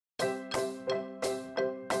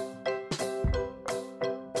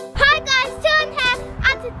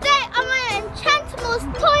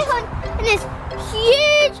in this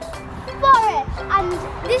huge forest, and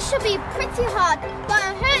this should be pretty hard, but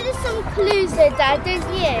I heard there's some clues there, Dad, don't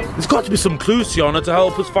you? There's got to be some clues, Tiana, to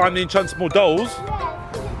help us find the Enchantimal dolls.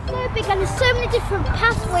 Yeah, because it's so big and there's so many different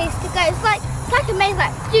pathways to go. It's like a maze,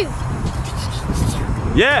 like, do.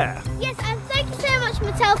 Yeah. Yes, and thank you so much,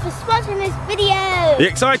 Mattel, for sponsoring this video. Are you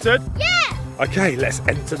excited? Yeah. Okay, let's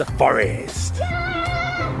enter the forest.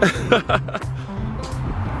 Yeah.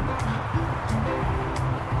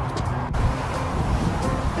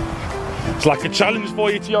 It's like a challenge for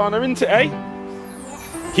you, Tiana, isn't it, eh?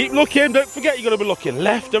 Yeah. Keep looking, don't forget you've got to be looking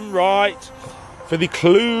left and right for the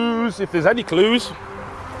clues, if there's any clues.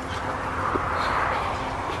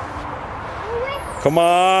 Come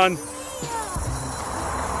on.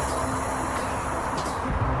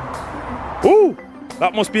 Ooh,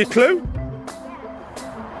 that must be a clue.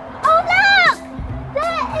 Oh look!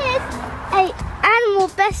 There is an animal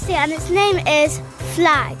bestie and its name is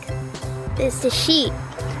Flag. It's the sheep.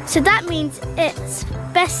 So that means its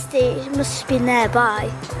bestie must be nearby.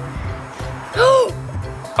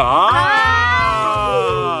 Ah!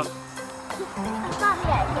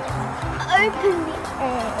 Open the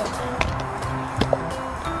egg.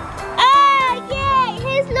 Ah, yay!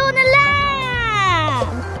 Here's Lorna Lamb.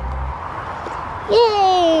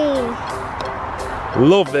 Yay!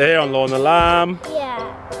 Love the hair on Lorna Lamb. Yeah,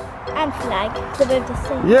 and Flag. They're both the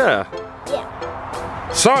same. Yeah. Yeah.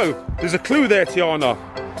 So, there's a clue there, Tiana.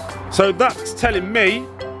 So that's telling me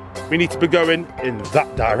we need to be going in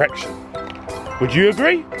that direction. Would you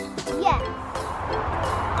agree? Yes.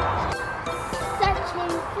 Searching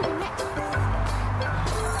for the next.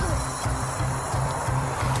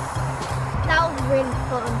 That was really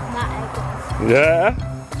fun, that egg was. Yeah.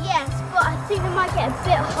 Yes, but I think it might get a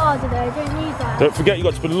bit harder though, don't you, Dad? Don't forget you've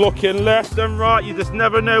got to be looking left and right. You just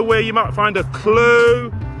never know where you might find a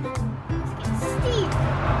clue. It's getting steep.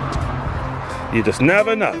 You just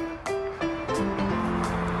never know.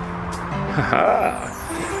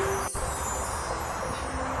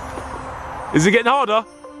 Is it getting harder? Yeah.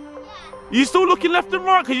 Are you still looking left and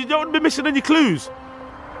right because you don't want to be missing any clues?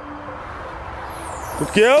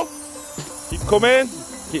 Good girl. Keep coming,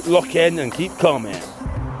 keep looking and keep coming.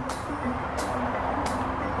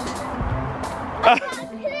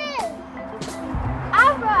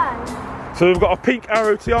 Arrow. So we've got a pink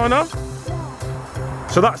arrow, Tiana.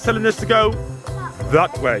 So that's telling us to go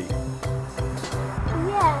that way.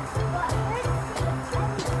 Yes, but I don't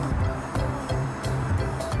see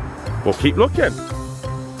Well, keep looking.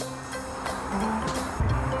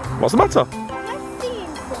 What's the matter? Am I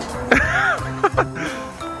seeing something? I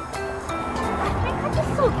think I just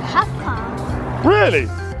saw Kappa. Really?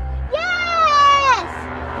 Yes!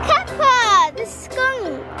 Kappa, the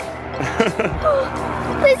skunk.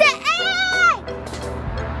 There's an egg!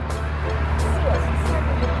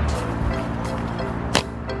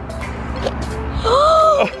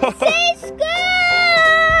 Say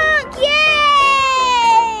skunk! Yay!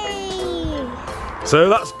 So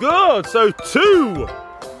that's good. So 2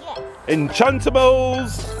 Yes.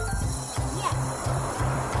 Enchantimals. Yes.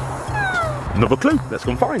 Another clue. Let's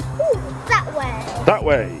go and find. Ooh, that way. That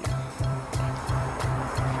way.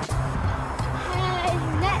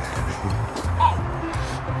 Next.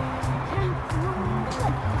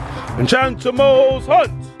 Enchantimals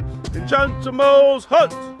hunt. Enchantimals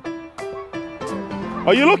hunt.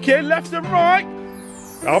 Are you looking left and right?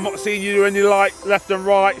 I'm not seeing you do any like left and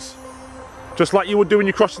rights. Just like you would do when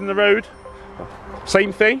you're crossing the road.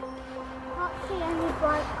 Same thing. Can't see any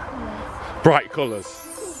bright colours. Bright colours.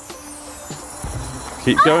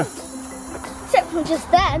 Keep going. Except for just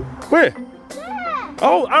then. Where? There.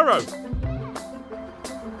 Oh, arrow.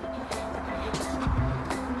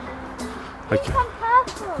 Okay. Some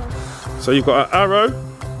purple. So you've got an arrow. I'm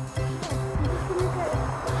just gonna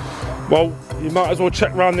go. Well, you might as well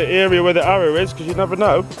check around the area where the arrow is because you never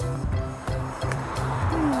know.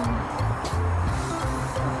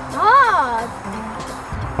 Hard.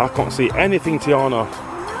 I can't see anything, Tiana.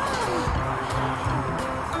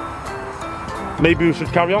 Maybe we should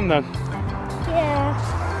carry on then. Yeah.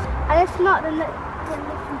 And if not, then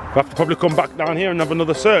We'll have to probably come back down here and have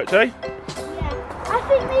another search, eh? yeah. I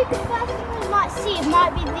think maybe the first thing we might see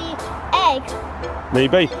might be the egg.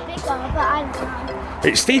 Maybe. Bigger, but I don't know.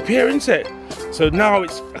 It's steep here, isn't it? So now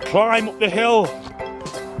it's a climb up the hill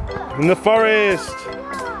in the forest.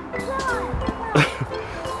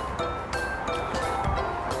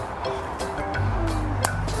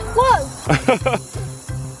 Whoa!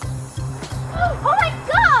 Oh my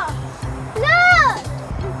god! Look!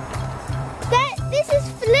 This is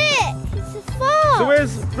Flick! It's a fox! So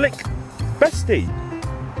where's Flick Bestie?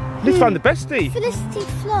 Let's find the bestie. Felicity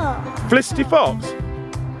Flock. Felicity Fox.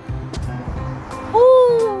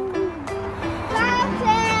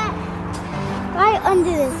 get under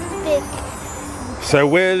this big. So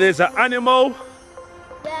where there's an animal,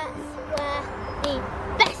 That's where the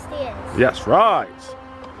bestie is. that's right.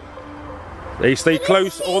 They stay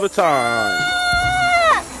close all the time.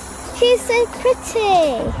 Look! She's so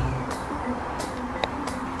pretty.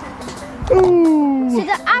 Ooh. So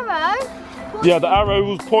the arrow. Yeah, the arrow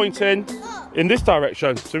was pointing in this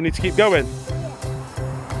direction, so we need to keep going.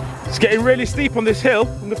 It's getting really steep on this hill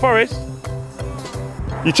in the forest.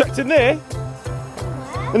 You checked in there?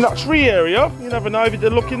 In that tree area? You never know if you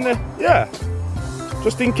did look in there. Yeah,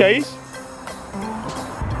 just in case.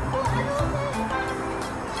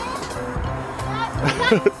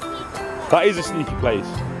 That is a sneaky place.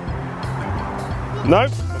 No?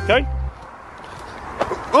 Okay.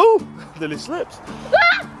 Oh, nearly slipped.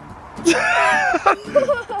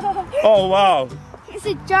 Oh wow. It's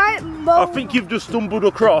a giant mole. I think you've just stumbled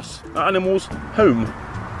across an animal's home.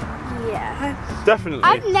 Yeah. Definitely.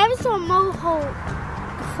 I've never saw a mole hole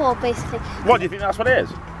before, basically. What, do you think that's what it is?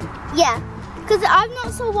 Yeah. Because I've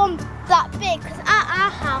not saw one that big, because at our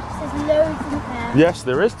house there's loads in there. Yes,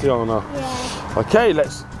 there is, Tiana. Yeah. Okay,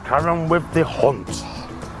 let's carry on with the hunt. Hey,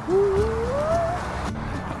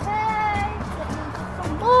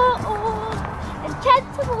 some more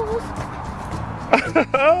Enchantimals.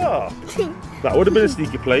 That would have been a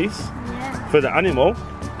sneaky place Yeah. for the animal.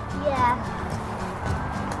 Yeah.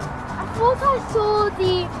 I thought I saw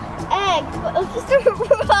the egg, but it was just a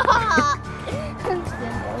rock.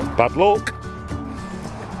 Bad luck.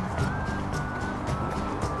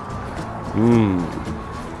 Mmm.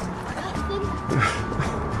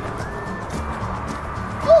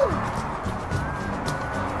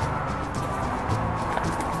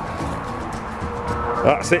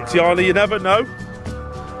 That's it, Tiana, you never know. No,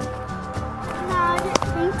 I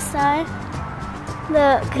don't think so.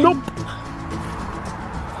 Look. Nope.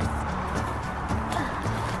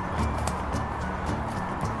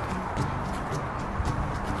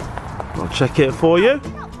 I'll check it for you.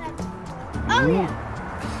 Oh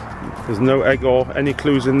yeah. There's no egg or any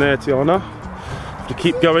clues in there, Tiana. Have to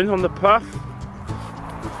keep going on the path.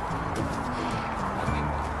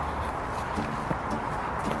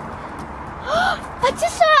 I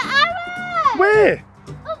just saw an arrow! Where?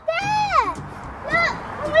 Up there! Look,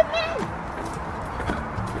 come with me!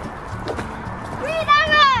 Green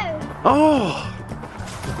arrow! Oh!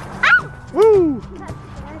 Ow! Woo!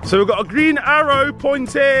 So we've got a green arrow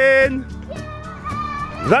pointing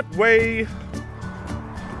that way.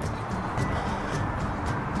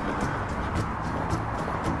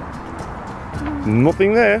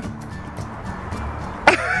 Nothing there.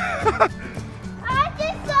 I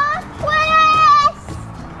just saw a twist!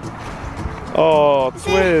 Oh,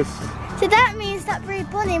 twist. So that means that blue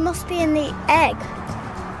bunny must be in the egg.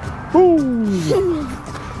 Ooh.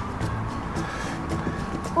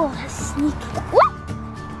 Oh, that's sneaky. What?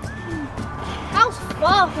 That was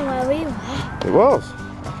far from where we were. It was.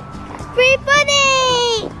 Free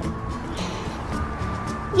bunny!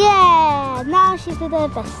 Yeah, now she's with her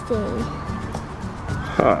bestie.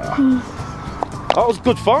 Huh. That was a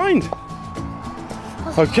good find.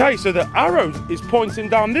 Okay, so the arrow is pointing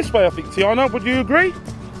down this way, I think, Tiana. Would you agree? Wait,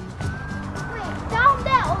 down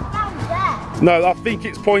there or down there? No, I think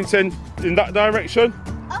it's pointing in that direction.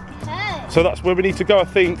 Okay. So that's where we need to go, I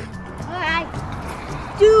think. Alright.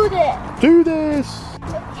 Do this. Do this.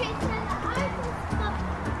 Okay, so I can stop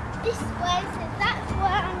this way, so that's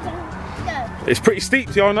where I'm going to go. It's pretty steep,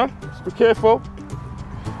 Tiana. Just be careful.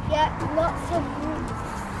 Yeah, lots of roots.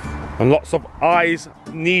 And lots of eyes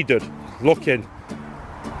needed. Looking.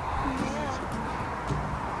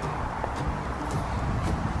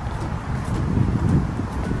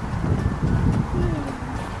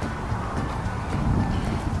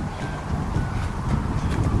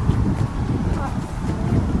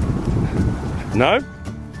 No?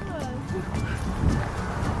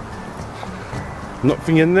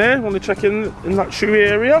 Nothing in there? Want to check in that tree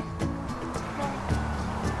area?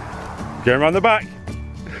 Going around the back.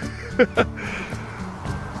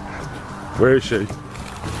 Where is she?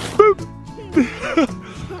 Boop! This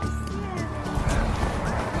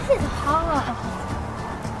is hard.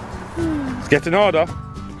 It's getting harder.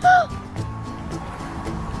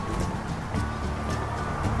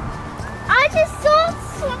 I just saw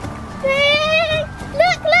something.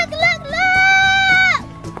 Look, look, look, look!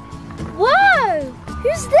 Whoa!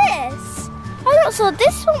 Who's this? I not saw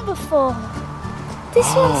this one before. This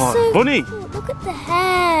one's so Bunny. cool. Look at the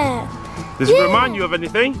hair. Does it remind you of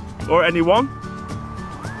anything? Or anyone?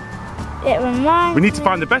 It reminds We need to me.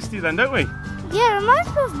 find the bestie then, don't we? Yeah, it reminds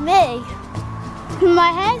me of me.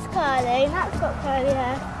 My hair's curly, and that's got curly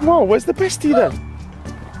hair. Whoa, where's the bestie then?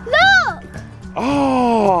 Look!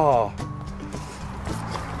 Oh!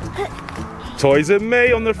 Toys and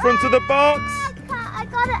me on the front of the box.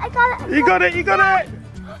 I got it. You got it, you got it.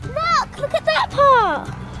 Look at that part.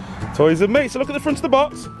 Toys and me. So look at the front of the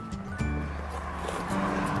box.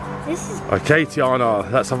 This is... Okay, Tiana,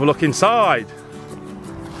 let's have a look inside.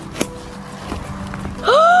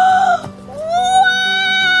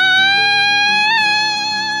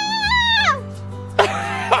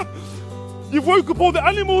 You've woke up all the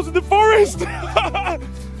animals in the forest.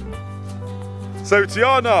 So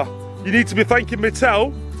Tiana, you need to be thanking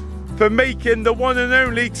Mattel for making the one and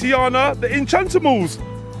only Tiana the Enchantimals.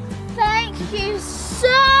 Thank you so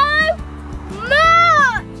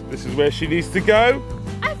much. This is where she needs to go.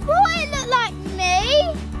 I thought it looked like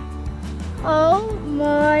me. Oh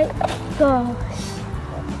my gosh.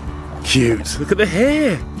 Cute. Look at the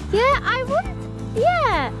hair. Yeah,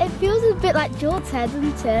 yeah, it feels a bit like George's head,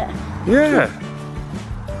 doesn't it? Yeah.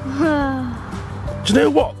 Do you know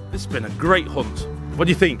what? It's been a great hunt. What do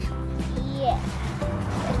you think? Yeah.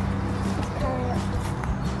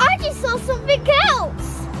 I just saw something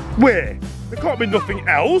else. Where? There can't be nothing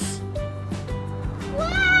else.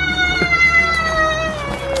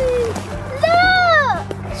 Look!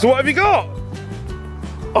 So what have you got?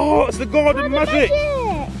 Oh, it's the garden magic.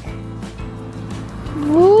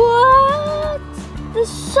 What? They're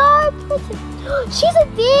so pretty. She's a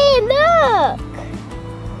deer, look!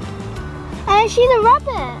 And she's a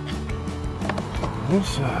rabbit.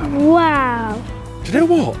 Awesome. Wow. Do you know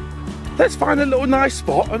what? Let's find a little nice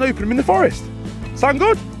spot and open them in the forest. Sound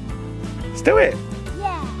good? Let's do it.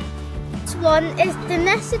 Yeah. This one is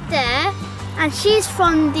Danessa Dare, and she's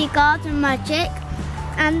from the Garden Magic.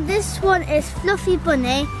 And this one is Fluffy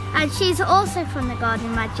Bunny, and she's also from the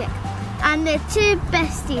Garden Magic. And they're two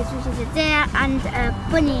besties, which is a deer and a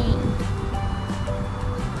bunny.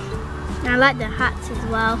 And I like the hats as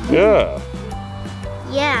well. Yeah.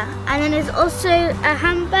 Yeah, and then there's also a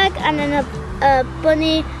handbag and then a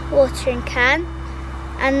bunny watering can.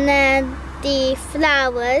 And then the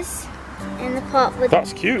flowers in the pot with...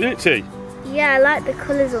 That's cute, isn't it, T? Yeah, I like the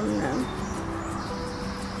colours on them.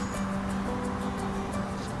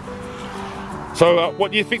 So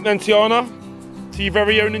what do you think then, Tiana? To your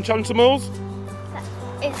very own Enchantimals?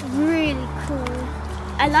 It's really cool.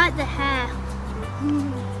 I like the hair.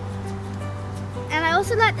 And I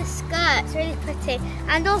also like the skirt, it's really pretty.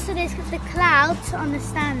 And also there's the clouds on the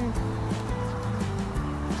stand.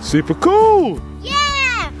 Super cool!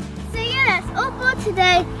 Yeah! So yeah, that's all for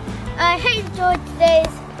today. I hope you enjoyed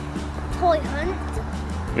today's toy hunt.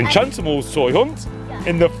 Enchantimals toy hunt Yeah.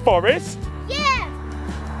 in the forest. Yeah!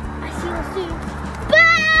 I see you soon.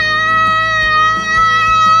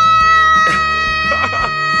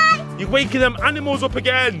 Bye! You're waking them animals up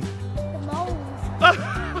again. The moles.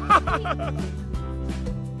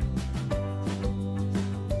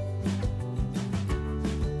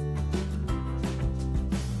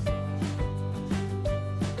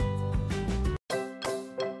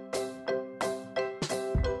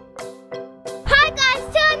 Hi guys,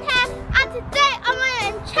 John here, and today I'm on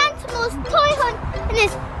an Enchantimals toy hunt in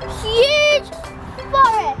this huge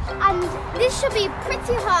forest, and this should be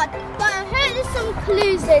pretty hard, but I heard there's some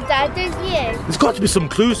clues there, Dad, don't you? There's got to be some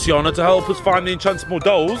clues, Tiana, to help us find the Enchantimal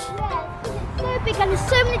dolls. Yeah, because it's so big and there's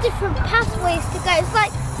so many different pathways to go. It's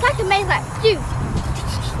like a maze, like do.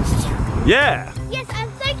 Yeah. Yes,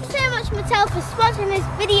 and thank you so much, Mattel, for sponsoring this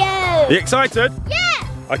video. Are you excited? Yeah.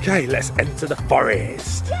 Okay, let's enter the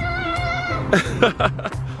forest.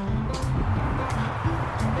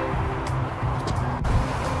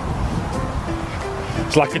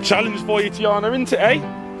 It's like a challenge for you, Tiana, isn't it, eh?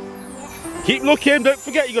 Yeah. Keep looking, don't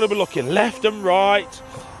forget you've got to be looking left and right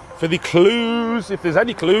for the clues, if there's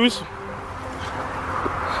any clues.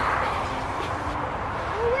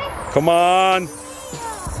 Come on.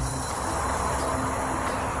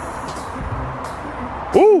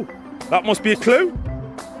 Ooh, that must be a clue.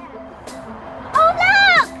 Oh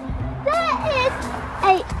look! There is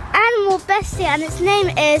an animal bestie and its name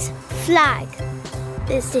is Flag.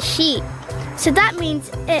 It's the sheep. So that means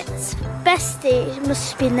its bestie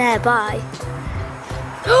must be nearby.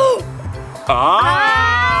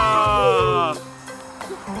 Ah!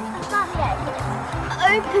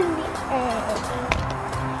 Open the egg.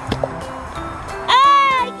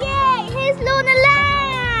 Ah, yay! Here's Lorna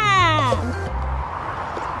Lamb.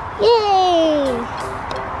 Yay!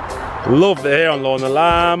 Love the hair on Lorna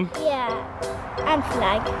Lamb. Yeah, and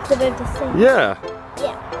Flag. They're both the same. Yeah.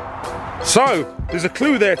 Yeah. So, there's a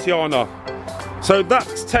clue there, Tiana. So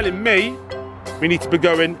that's telling me we need to be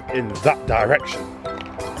going in that direction.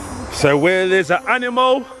 So where there's an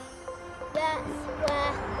animal, That's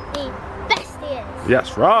where the bestie is.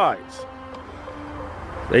 that's right.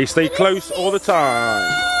 They stay close all the time.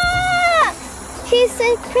 She's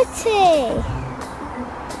so pretty.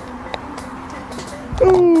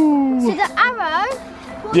 Ooh. So the arrow?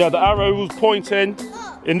 Yeah, the arrow was pointing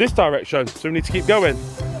in this direction, so we need to keep going.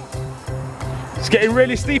 It's getting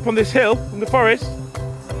really steep on this hill in the forest.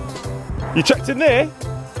 You checked in there?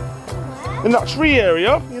 In that tree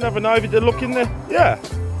area? You never know if you did look in there. Yeah,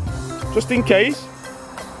 just in case.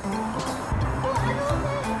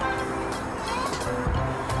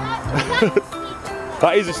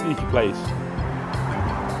 That is a sneaky place.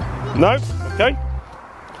 No? Okay.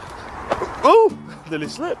 Oh, nearly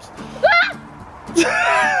slipped.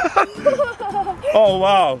 Oh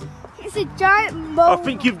wow. It's a giant mole. I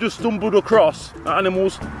think you've just stumbled across an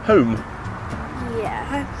animal's home.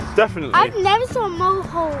 Yeah. Definitely. I've never saw a mole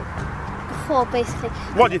hole before, basically.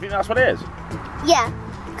 What, do you think that's what it is? Yeah.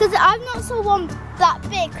 Because I've not saw one that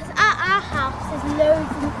big, because at our house there's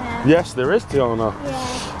loads in there. Yes, there is, Tiana.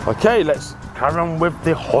 Yeah. Okay, let's carry on with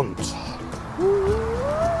the hunt.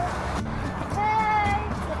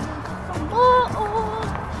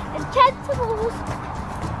 Enchantimals.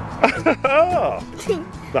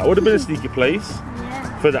 That would have been a sneaky place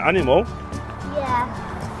for the animal. Yeah.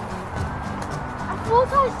 I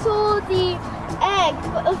thought I saw the egg,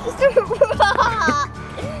 but it was just a rock.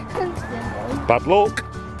 Bad luck.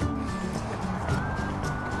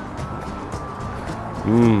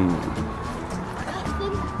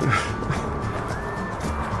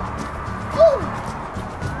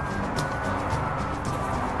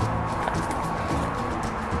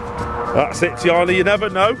 That's it, Tiana, you never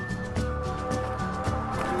know. No,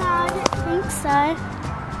 I don't think so.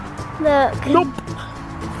 Look. Nope.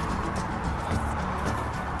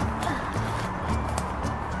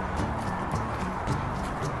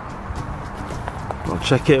 I'll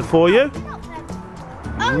check it for you.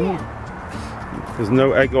 Oh yeah. There's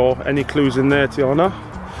no egg or any clues in there, Tiana.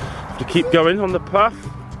 Have to keep going on the path.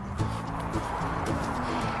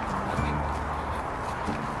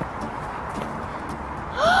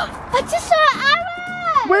 I just saw an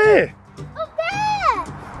arrow! Where? Up there!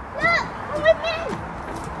 Look, come with me!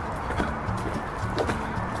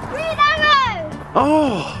 Green arrow!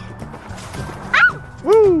 Oh! Ow!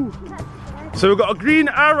 Woo! So we've got a green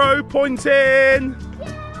arrow pointing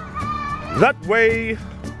that way.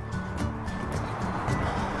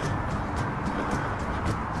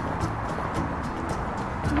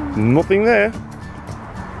 Nothing there.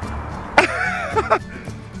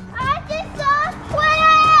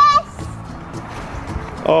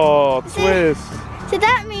 Oh, twist. So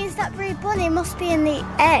that means that blue bunny must be in the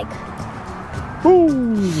egg.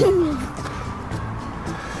 Ooh.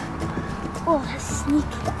 Oh, that's sneaky.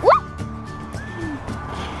 What?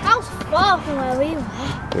 That was far from where we were.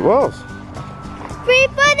 It was. Blue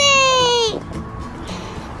bunny!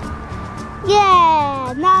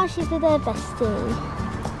 Yeah, now she's with her bestie.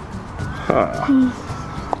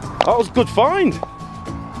 That was a good find.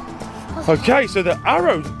 Okay, so the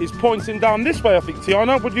arrow is pointing down this way, I think,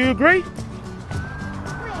 Tiana. Would you agree? Wait,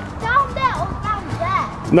 down there or down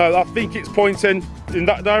there? No, I think it's pointing in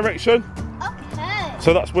that direction. Okay.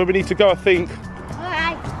 So that's where we need to go, I think.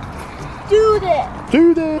 Alright. Do this.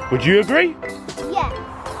 Do that. Would you agree? Yes.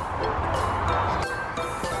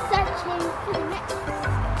 Searching for the next.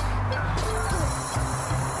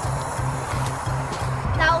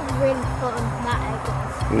 That was really fun, that egg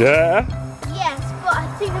was. Yeah. Yes, but I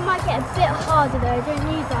think it might get a bit harder though, don't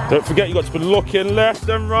you, Dad? Don't forget, you've got to be looking left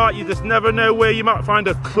and right. You just never know where you might find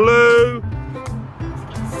a clue.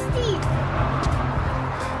 It's steep.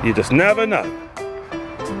 You just never know.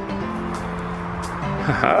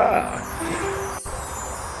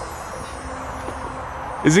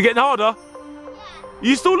 Is it getting harder? Yeah. Are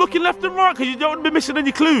you still looking left and right because you don't want to be missing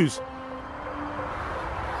any clues?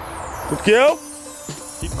 Good girl.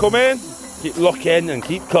 Keep coming. Keep looking and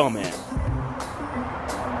keep coming.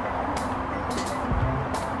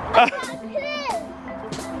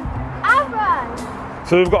 Arrow.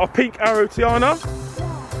 So we've got a pink arrow, Tiana.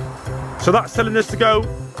 So that's telling us to go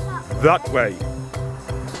that way.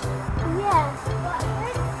 Yes, but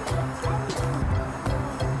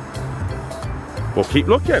I We'll keep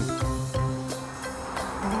looking.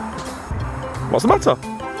 What's the matter?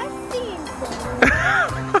 don't see anything.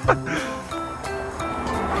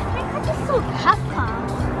 I just saw Kappa.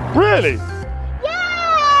 Really?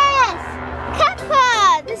 Yes! Kappa,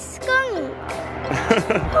 the skunk.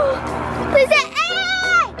 There's an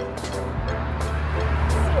egg!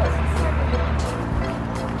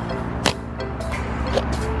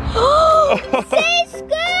 Say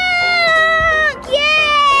skunk!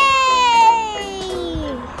 Yay!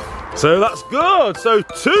 So that's good. So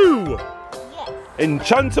 2 Yes.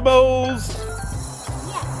 Enchantimals.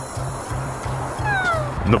 Yes.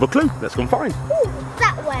 Another clue. Let's go and find. Ooh,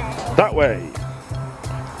 that way. That way.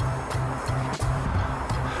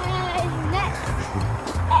 Next.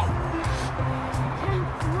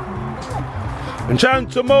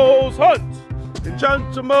 Enchantimals hunt!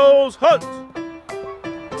 Enchantimals hunt!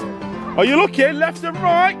 Are you looking left and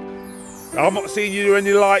right? I'm not seeing you do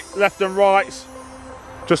any like left and rights.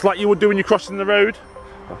 Just like you would do when you're crossing the road.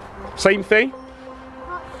 Same thing?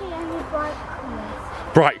 Can't see any bright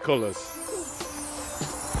colours. Bright colours.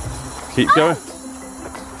 Keep going.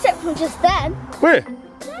 Except for just then. Where?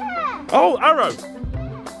 There. Oh, arrow.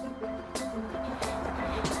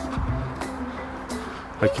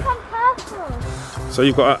 Okay. Some purple. So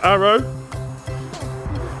you've got an arrow.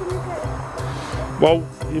 Well,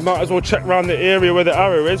 you might as well check around the area where the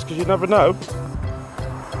arrow is, because you never know.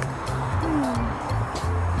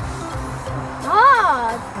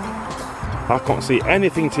 Hard. I can't see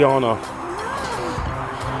anything, Tiana.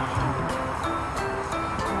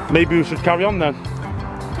 Maybe we should carry on then.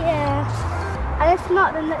 Yeah. And if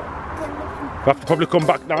not, then We'll have to probably come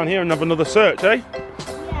back down here and have another search, eh? yeah.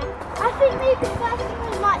 I think maybe the first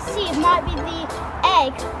thing we might see might be the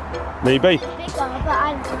egg. Maybe. Bigger, but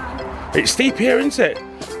I don't know. It's steep here, isn't it?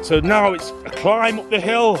 So now it's a climb up the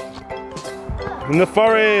hill in the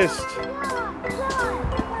forest.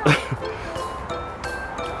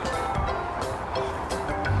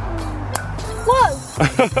 Whoa!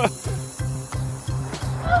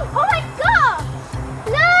 Oh my god!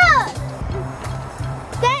 Look!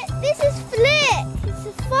 This is Flick! It's a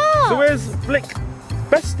fox! So where's Flick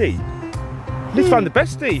Bestie? Let's find the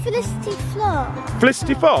Bestie. Felicity Flock.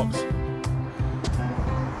 Felicity Fox.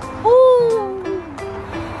 Ooh!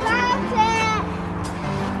 Found it!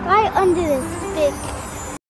 Right under this big